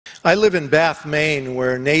I live in Bath, Maine,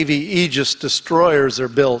 where Navy Aegis destroyers are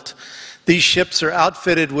built. These ships are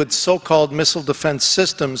outfitted with so-called missile defense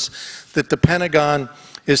systems that the Pentagon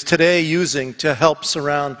is today using to help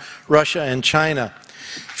surround Russia and China.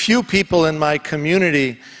 Few people in my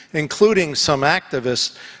community, including some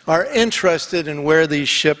activists, are interested in where these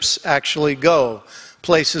ships actually go.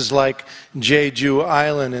 Places like Jeju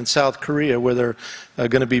Island in South Korea, where they're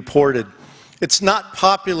going to be ported. It's not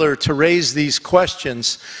popular to raise these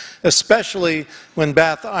questions, especially when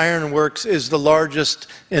Bath Iron Works is the largest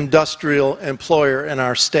industrial employer in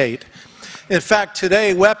our state. In fact,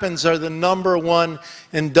 today, weapons are the #1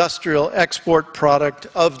 industrial export product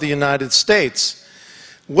of the United States.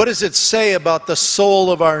 What does it say about the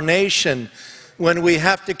soul of our nation when we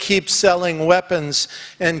have to keep selling weapons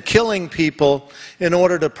and killing people in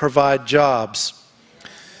order to provide jobs?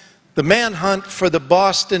 The manhunt for the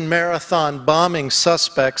Boston Marathon bombing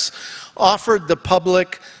suspects offered the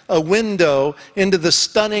public a window into the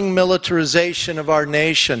stunning militarization of our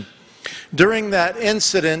nation. During that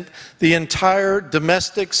incident, the entire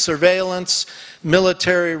domestic surveillance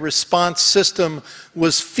military response system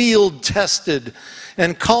was field tested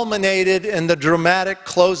and culminated in the dramatic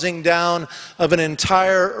closing down of an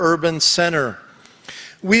entire urban center.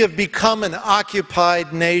 We have become an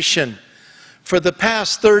occupied nation. For the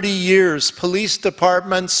past 30 years, police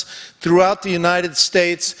departments throughout the United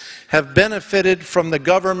States have benefited from the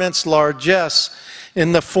government's largesse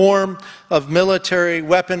in the form of military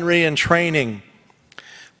weaponry and training.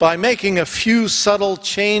 By making a few subtle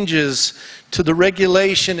changes to the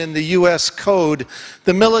regulation in the U.S. Code,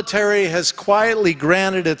 the military has quietly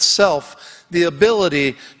granted itself the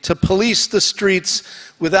ability to police the streets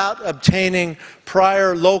without obtaining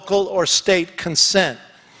prior local or state consent,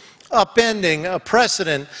 upending a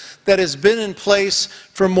precedent that has been in place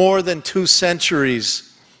for more than 2 centuries.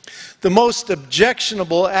 The most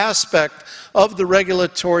objectionable aspect of the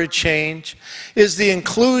regulatory change is the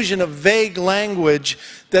inclusion of vague language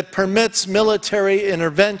that permits military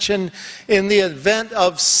intervention in the event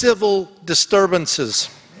of civil disturbances.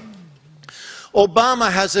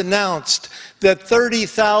 Obama has announced that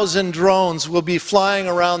 30,000 drones will be flying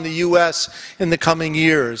around the U.S. in the coming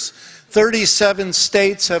years. 37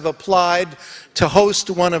 states have applied to host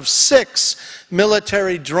one of 6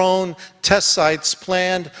 military drone test sites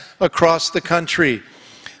planned across the country.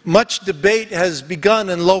 Much debate has begun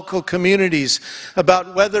in local communities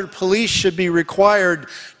about whether police should be required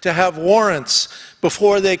to have warrants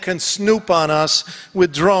before they can snoop on us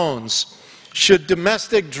with drones. Should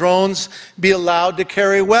domestic drones be allowed to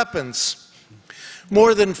carry weapons?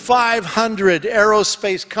 More than 500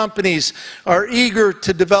 aerospace companies are eager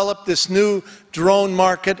to develop this new drone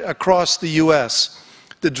market across the U.S.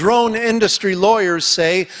 The drone industry lawyers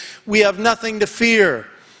say we have nothing to fear.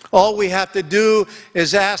 All we have to do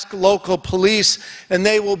is ask local police, and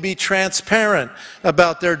they will be transparent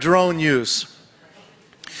about their drone use.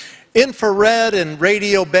 Infrared and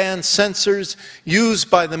radio band sensors used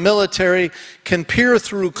by the military can peer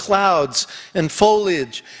through clouds and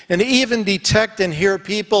foliage and even detect and hear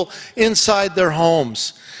people inside their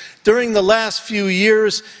homes. During the last few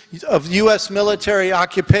years of U.S. military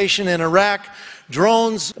occupation in Iraq,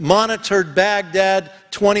 drones monitored Baghdad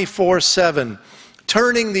 24/7.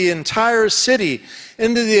 Turning the entire city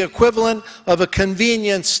into the equivalent of a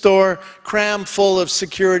convenience store crammed full of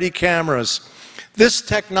security cameras. This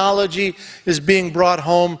technology is being brought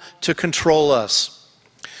home to control us.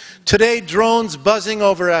 Today, drones buzzing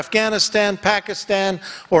over Afghanistan, Pakistan,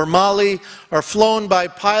 or Mali are flown by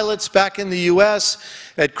pilots back in the U.S.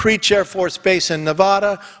 at Creech Air Force Base in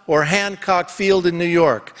Nevada or Hancock Field in New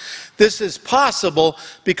York. This is possible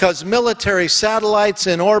because military satellites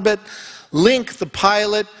in orbit link the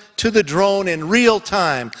pilot to the drone in real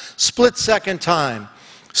time, split-second time.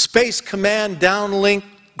 Space Command downlink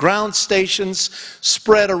ground stations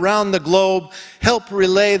spread around the globe help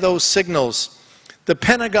relay those signals. The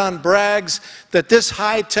Pentagon brags that this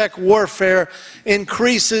high-tech warfare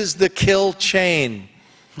increases the kill chain.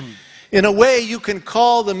 In a way, you can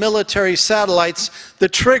call the military satellites the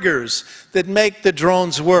triggers that make the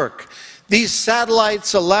drones work. These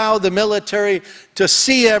satellites allow the military to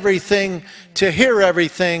see everything, to hear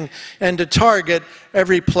everything, and to target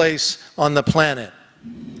every place on the planet.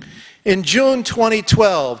 In June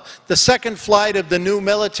 2012, the second flight of the new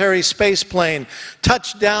military space plane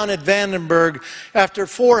touched down at Vandenberg after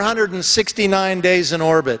 469 days in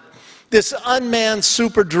orbit. This unmanned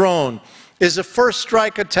super drone is a first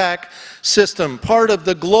strike attack system, part of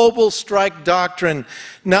the global strike doctrine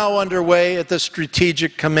now underway at the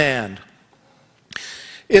Strategic Command.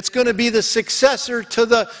 It's going to be the successor to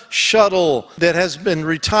the shuttle that has been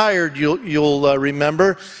retired, you'll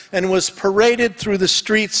remember, and was paraded through the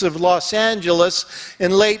streets of Los Angeles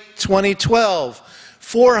in late 2012.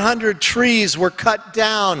 400 trees were cut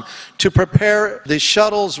down to prepare the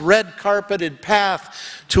shuttle's red-carpeted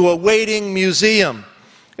path to a waiting museum.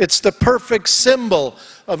 It's the perfect symbol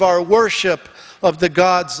of our worship of the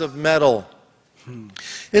gods of metal.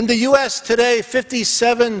 In the U.S. today,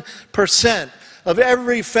 57% of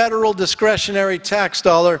every federal discretionary tax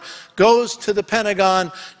dollar goes to the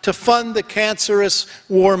Pentagon to fund the cancerous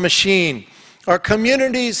war machine. Our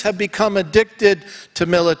communities have become addicted to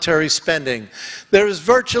military spending. There is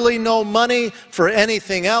virtually no money for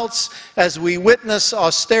anything else as we witness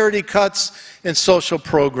austerity cuts in social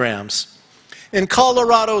programs. In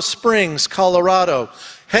Colorado Springs, Colorado,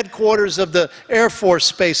 headquarters of the Air Force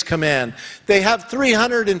Space Command, they have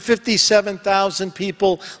 357,000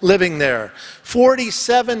 people living there.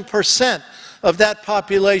 47% of that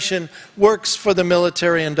population works for the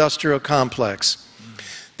military-industrial complex.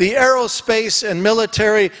 The aerospace and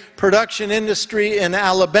military production industry in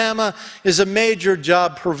Alabama is a major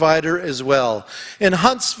job provider as well. In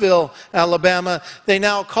Huntsville, Alabama, they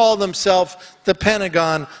now call themselves the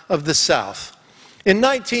Pentagon of the South. In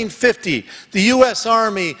 1950, the U.S.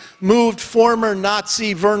 Army moved former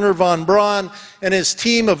Nazi Wernher von Braun and his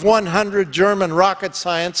team of 100 German rocket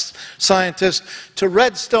scientists to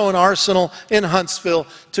Redstone Arsenal in Huntsville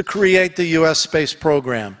to create the U.S. space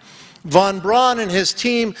program. Von Braun and his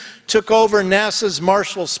team took over NASA's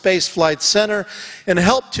Marshall Space Flight Center and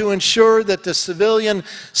helped to ensure that the civilian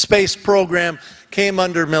space program came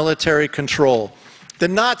under military control. The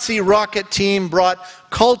Nazi rocket team brought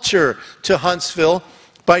culture to Huntsville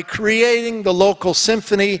by creating the local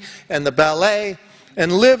symphony and the ballet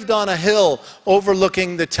and lived on a hill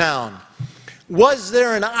overlooking the town. Was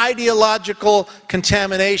there an ideological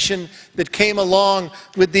contamination that came along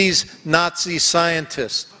with these Nazi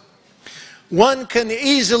scientists? One can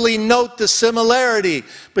easily note the similarity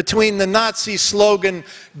between the Nazi slogan,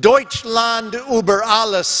 Deutschland über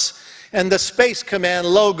alles, and the Space Command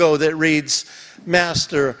logo that reads,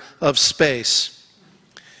 Master of Space.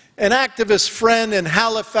 An activist friend in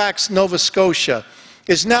Halifax, Nova Scotia,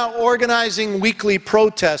 is now organizing weekly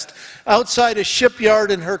protest outside a shipyard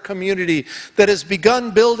in her community that has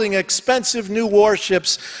begun building expensive new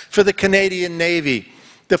warships for the Canadian Navy.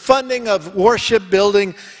 The funding of warship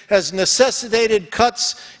building has necessitated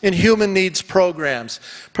cuts in human needs programs.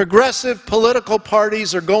 Progressive political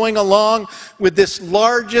parties are going along with this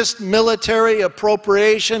largest military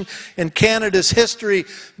appropriation in Canada's history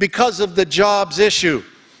because of the jobs issue.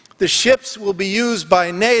 The ships will be used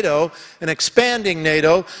by NATO, and expanding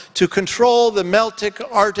NATO, to control the melting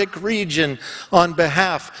Arctic region on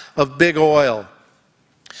behalf of big oil.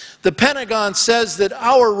 The Pentagon says that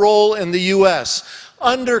our role in the U.S.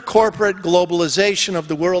 under corporate globalization of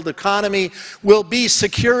the world economy will be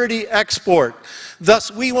security export.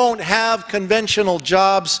 Thus, we won't have conventional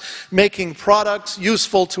jobs making products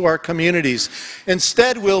useful to our communities.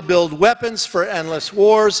 Instead, we'll build weapons for endless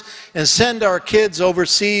wars and send our kids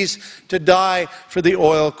overseas to die for the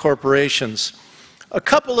oil corporations. A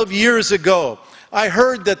couple of years ago, I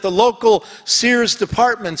heard that the local Sears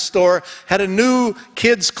department store had a new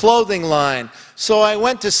kids' clothing line, so I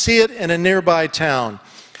went to see it in a nearby town.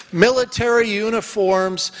 Military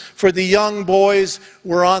uniforms for the young boys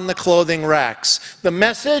were on the clothing racks. The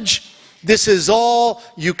message, this is all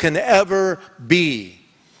you can ever be.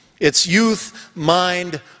 It's youth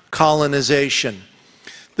mind colonization.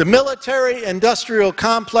 The military-industrial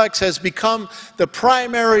complex has become the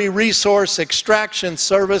primary resource extraction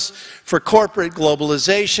service for corporate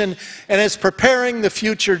globalization and is preparing the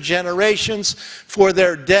future generations for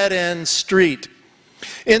their dead-end street.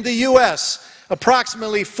 In the U.S.,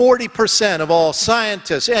 approximately 40% of all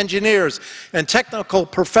scientists, engineers, and technical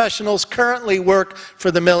professionals currently work for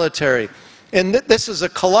the military. And this is a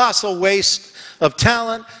colossal waste of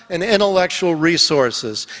talent and intellectual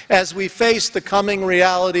resources as we face the coming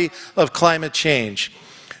reality of climate change.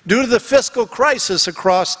 Due to the fiscal crisis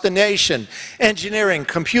across the nation, engineering,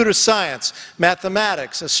 computer science,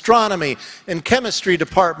 mathematics, astronomy, and chemistry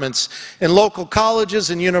departments in local colleges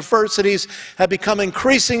and universities have become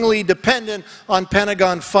increasingly dependent on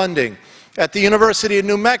Pentagon funding. At the University of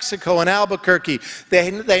New Mexico in Albuquerque,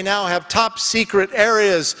 they now have top secret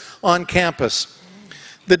areas on campus.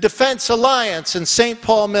 The Defense Alliance in St.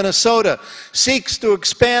 Paul, Minnesota seeks to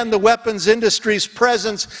expand the weapons industry's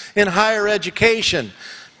presence in higher education.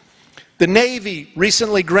 The Navy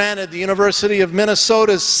recently granted the University of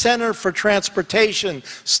Minnesota's Center for Transportation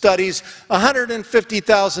Studies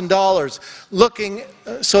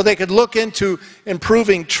 $150,000 so they could look into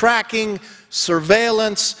improving tracking,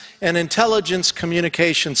 surveillance, and intelligence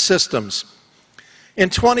communication systems.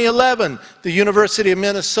 In 2011, the University of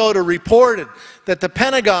Minnesota reported that the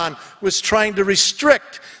Pentagon was trying to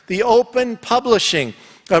restrict the open publishing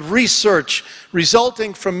of research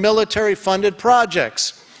resulting from military-funded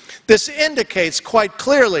projects. This indicates quite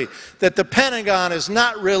clearly that the Pentagon is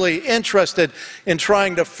not really interested in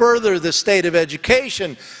trying to further the state of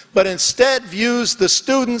education, but instead views the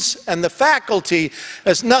students and the faculty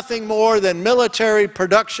as nothing more than military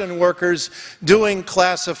production workers doing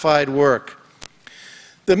classified work.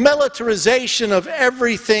 The militarization of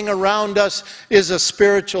everything around us is a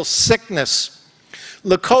spiritual sickness.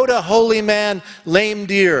 Lakota holy man Lame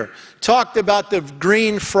Deer talked about the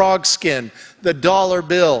green frog skin, the dollar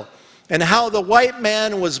bill, and how the white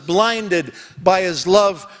man was blinded by his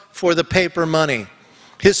love for the paper money.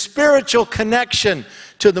 His spiritual connection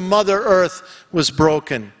to the Mother Earth was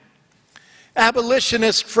broken.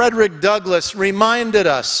 Abolitionist Frederick Douglass reminded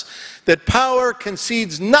us that power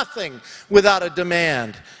concedes nothing without a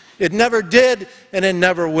demand. It never did, and it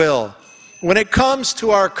never will. When it comes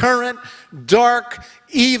to our current dark,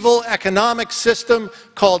 evil economic system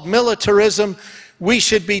called militarism, we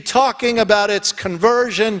should be talking about its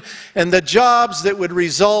conversion and the jobs that would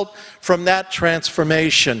result from that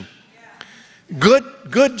transformation.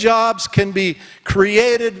 Good jobs can be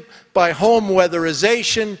created by home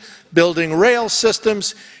weatherization, building rail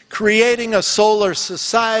systems, creating a solar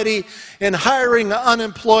society, and hiring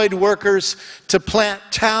unemployed workers to plant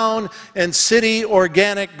town and city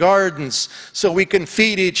organic gardens so we can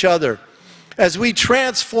feed each other. As we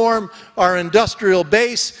transform our industrial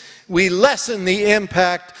base, we lessen the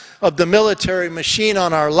impact of the military machine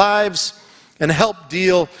on our lives and help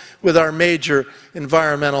deal with our major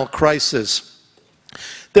environmental crisis.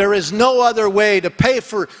 There is no other way to pay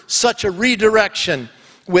for such a redirection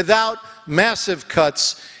without massive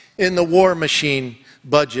cuts in the war machine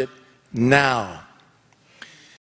budget now.